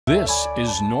This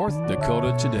is North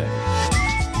Dakota Today.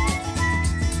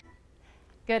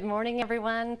 Good morning,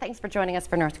 everyone. Thanks for joining us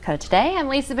for North Dakota Today. I'm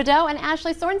Lisa Bedeau, and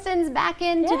Ashley Sorensen's back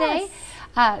in today.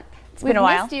 It's been a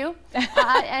while. Missed you.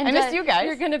 And, I missed you guys.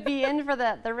 You're going to be in for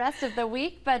the rest of the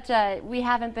week, but we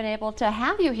haven't been able to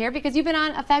have you here because you've been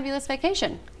on a fabulous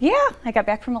vacation. Yeah, I got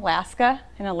back from Alaska,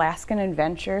 an Alaskan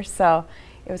adventure, so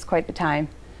it was quite the time.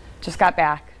 Just got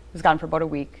back. Was gone for about a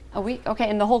week. A week? Okay,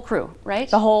 and the whole crew, right?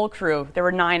 The whole crew. There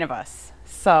were 9 of us.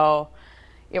 So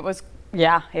it was,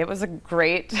 yeah, it was a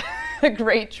great, a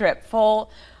great trip. Full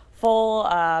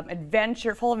of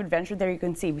adventure there. You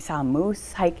can see we saw a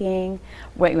moose hiking,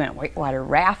 we went whitewater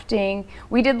rafting.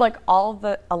 We did like all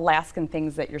the Alaskan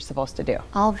things that you're supposed to do.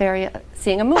 All very,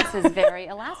 seeing a moose is very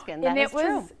Alaskan. That is true.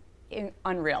 And it was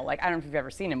unreal. Like, I don't know if you've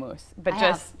ever seen a moose, but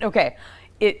okay.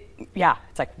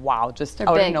 It's like, wow, just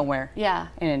out of nowhere. Yeah.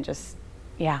 And just,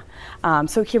 yeah.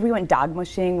 So here we went dog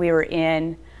mushing. We were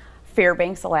in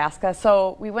Fairbanks, Alaska.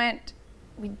 So we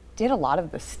did a lot of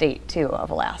the state too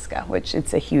of Alaska, which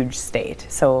it's a huge state.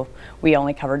 So we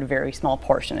only covered a very small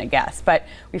portion, I guess. But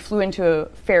we flew into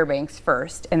Fairbanks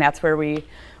first, and that's where we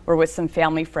were with some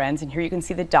family friends. And here you can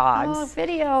see the dogs. Oh,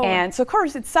 video. And so of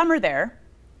course it's summer there.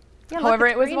 Yeah, however,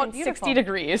 it was about 60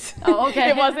 degrees. Oh, okay.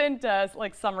 It wasn't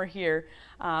like summer here.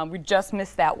 We just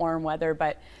missed that warm weather,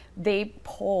 but they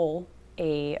pull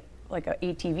like a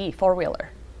ATV, 4-wheeler,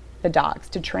 the dogs,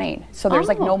 to train. So there's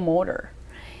like no motor.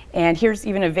 And here's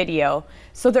even a video.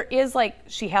 So there is like,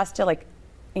 she has to like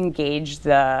engage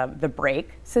the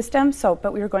brake system. So,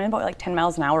 but we were going about like 10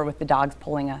 miles an hour with the dogs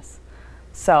pulling us.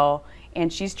 So,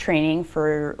 and she's training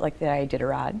for like the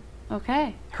Iditarod.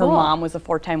 Okay, Her mom was a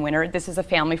 4-time winner. This is a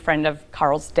family friend of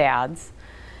Carl's dad's.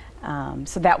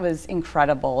 So that was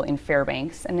incredible in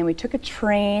Fairbanks. And then we took a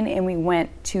train and we went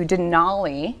to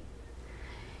Denali.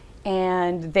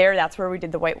 And that's where we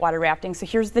did the whitewater rafting. So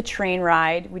here's the train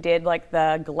ride. We did like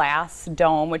the glass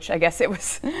dome, which I guess it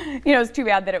was, it was too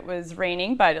bad that it was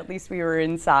raining, but at least we were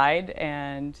inside,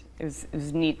 and it was a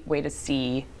neat way to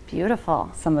see beautiful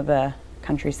some of the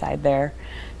countryside there.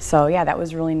 So yeah, that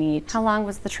was really neat. How long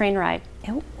was the train ride?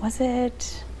 Was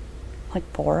it like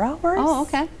 4 hours? Oh,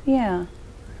 okay. Yeah.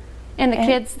 And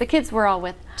the kids were all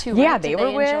with too, yeah, right? they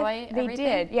were with. They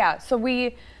did, yeah. So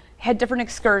we had different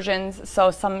excursions.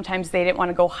 So sometimes they didn't want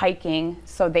to go hiking,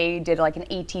 so they did like an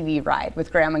ATV ride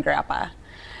with Grandma and Grandpa.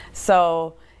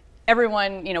 So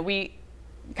everyone, we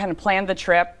kind of planned the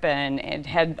trip and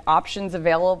had options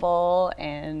available,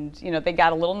 and they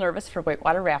got a little nervous for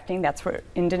whitewater rafting. That's where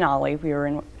in Denali we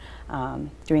were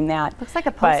doing that. Looks like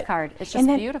a postcard. It's just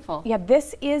beautiful. Yeah,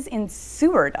 this is in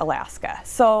Seward, Alaska.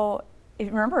 So if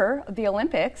you remember the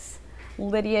Olympics,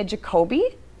 Lydia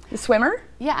Jacoby, the swimmer.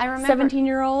 Yeah, I remember.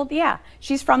 17-year-old. Yeah,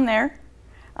 she's from there.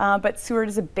 But Seward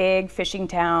is a big fishing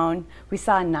town. We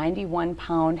saw a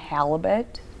 91-pound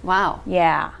halibut. Wow.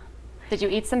 Yeah. Did you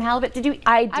eat some halibut? Did you?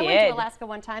 I did. I went to Alaska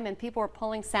one time, and people were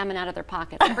pulling salmon out of their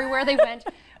pockets. Everywhere they went,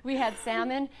 we had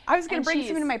salmon. I was going to bring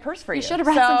some in my purse for you. You should have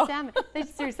brought some salmon. They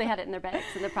seriously had it in their bags,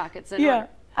 in their pockets. Yeah.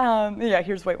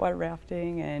 Here's whitewater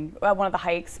rafting and one of the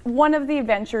hikes. One of the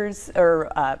adventures or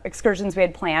excursions we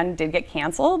had planned did get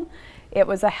canceled. It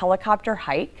was a helicopter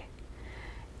hike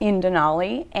in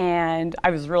Denali, and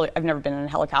I've never been in a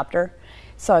helicopter,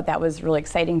 so that was really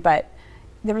exciting, but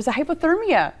there was a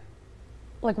hypothermia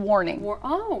like warning.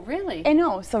 Oh, really? I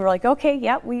know. So we're like, okay,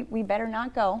 yeah, we better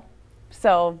not go.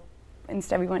 So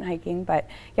instead we went hiking, but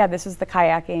yeah, this is the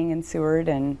kayaking in Seward,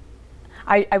 and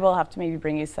I will have to maybe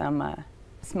bring you some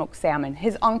smoked salmon.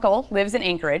 His uncle lives in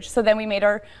Anchorage, so then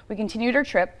we continued our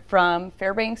trip from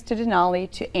Fairbanks to Denali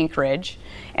to Anchorage,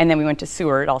 and then we went to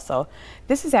Seward also.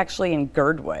 This is actually in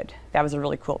Girdwood. That was a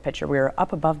really cool picture. We were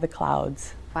up above the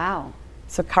clouds. Wow.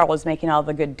 So Carl was making all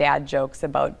the good dad jokes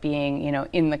about being,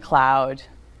 in the cloud.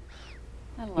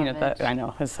 I love it. I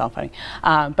know, it's so funny.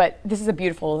 But this is a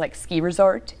beautiful like ski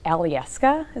resort.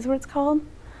 Alyeska is what it's called.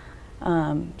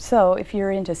 So if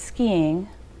you're into skiing,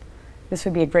 this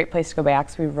would be a great place to go back.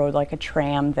 So we rode like a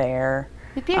tram there.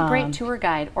 You'd be a great tour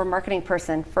guide or marketing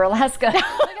person for Alaska.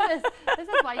 Look at this. This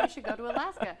is why you should go to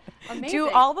Alaska. Amazing. Do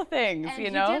all the things, and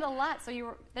you did a lot. So you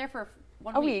were there for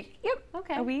a week. Yep.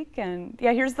 Okay. A week, and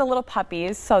yeah, here's the little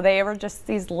puppies. So they were just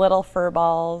these little fur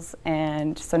balls,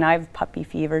 and so now I have puppy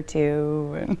fever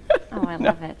too. And oh, I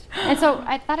love it. And so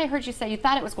I thought I heard you say you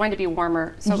thought it was going to be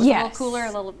warmer. So it was a little cooler,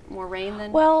 a little more rain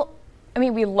than. Well, I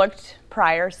mean, we looked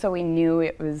prior, so we knew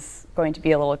it was going to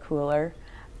be a little cooler,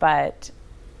 but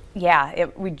yeah,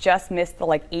 we just missed the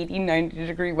like 80, 90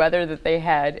 degree weather that they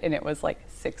had, and it was like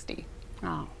 60.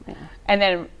 Oh, yeah. And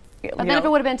then, but then if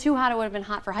it would have been too hot, it would have been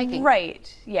hot for hiking.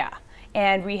 Right, yeah.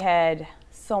 And we had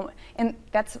so, and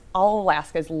that's all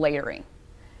Alaska is layering.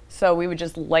 So we would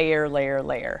just layer, layer,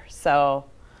 layer. So,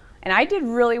 and I did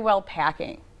really well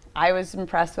packing. I was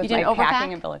impressed with my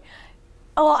packing ability.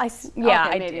 Oh, yeah,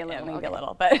 okay, I maybe did, a little, maybe okay. a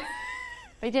little, but.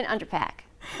 But you didn't underpack.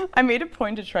 I made a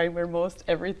point to try and wear most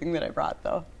everything that I brought,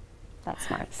 though. That's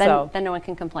smart. So, then no one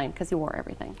can complain because you wore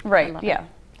everything. Right, yeah.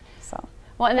 So.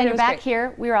 Well, and then you're back great.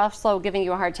 here. We were also giving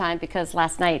you a hard time because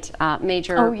last night,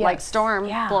 major like storm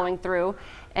blowing through.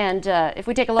 And if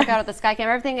we take a look out at the sky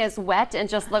camera, everything is wet and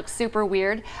just looks super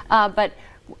weird. But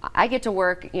I get to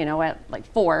work, you know, at like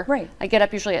 4. Right. I get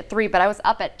up usually at 3, but I was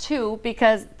up at 2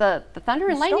 because the thunder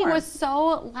and lightning was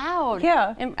so loud.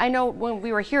 Yeah. And I know when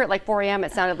we were here at like 4 a.m.,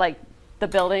 it sounded like the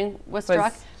building was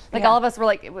struck. Like all of us were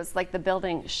like, it was like the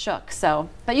building shook. So,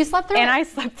 but you slept through it. And I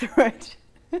slept through it.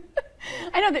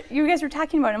 I know that you guys were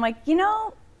talking about it. I'm like, you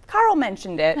know, Carl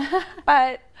mentioned it,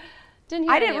 but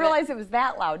I didn't realize it was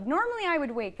that loud. Normally I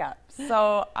would wake up.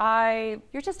 So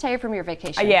You're just tired from your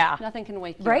vacation. Yeah. Nothing can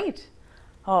wake you up. Right.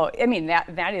 Oh, I mean,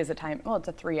 that is a time, well, it's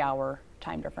a 3-hour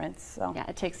time difference. So. Yeah,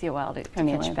 it takes you a while to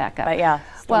catch back up. But yeah,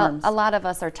 storms. Well, a lot of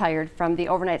us are tired from the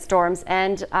overnight storms,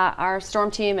 and our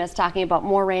storm team is talking about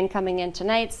more rain coming in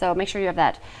tonight, so make sure you have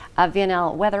that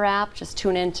VNL weather app. Just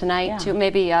tune in tonight. To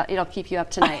maybe it'll keep you up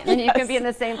tonight. And then you can be in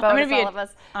the same boat as all of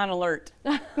us. On alert.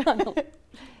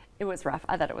 It was rough.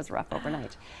 I thought it was rough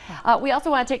overnight. We also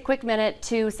want to take a quick minute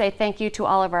to say thank you to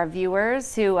all of our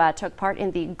viewers who took part in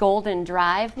the Golden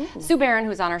Drive. Sue Barron,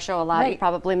 who's on our show a lot, you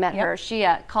probably met her. She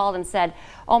called and said,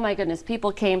 oh my goodness,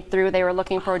 people came through. They were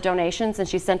looking for donations, and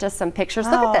she sent us some pictures.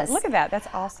 Look at this. Look at that. That's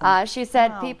awesome. She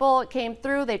said people came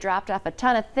through. They dropped off a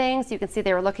ton of things. You can see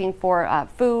they were looking for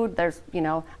food. There's, you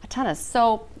know, a ton of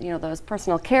soap, you know, those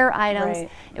personal care items.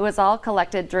 It was all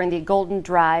collected during the Golden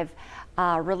Drive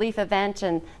relief event,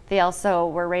 and they also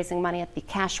were raising money at the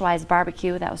Cashwise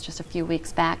barbecue. That was just a few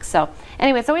weeks back. So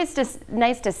anyway, it's always just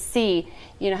nice to see,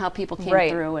 you know, how people came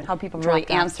through and how people really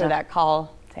answer that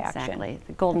call to action. Exactly,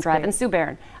 the Golden Drive. And Sue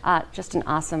Barron, just an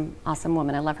awesome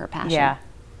woman. I love her passion. Yeah,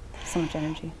 so much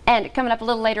energy. And coming up a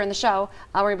little later in the show,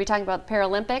 we're going to be talking about the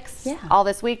Paralympics. All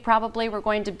this week, probably, we're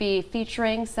going to be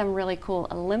featuring some really cool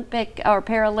Olympic or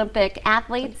Paralympic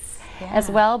athletes.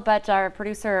 As well, but our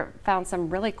producer found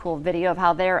some really cool video of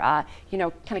how they're, you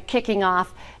know, kind of kicking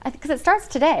off, because it starts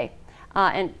today.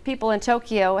 And people in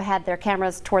Tokyo had their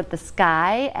cameras toward the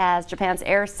sky as Japan's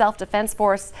Air Self-Defense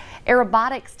Force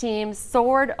aerobatics team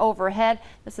soared overhead.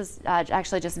 This is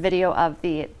actually just video of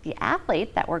the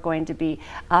athlete that we're going to be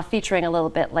featuring a little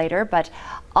bit later. But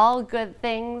all good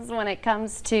things when it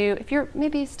comes to, if you're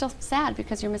maybe still sad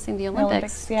because you're missing the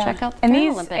Olympics, check out the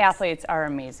Paralympics. And these athletes are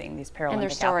amazing, these Paralympic and their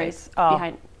stories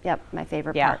athletes. behind, my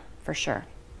favorite part, for sure.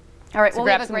 All right, so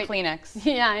grab some Kleenex.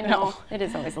 Yeah, I know. It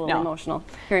is always a little emotional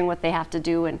hearing what they have to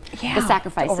do and the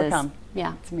sacrifices. To overcome.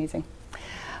 Yeah, it's amazing.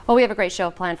 Well, we have a great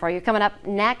show planned for you. Coming up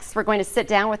next, we're going to sit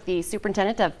down with the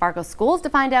superintendent of Fargo Schools to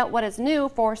find out what is new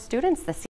for students this year.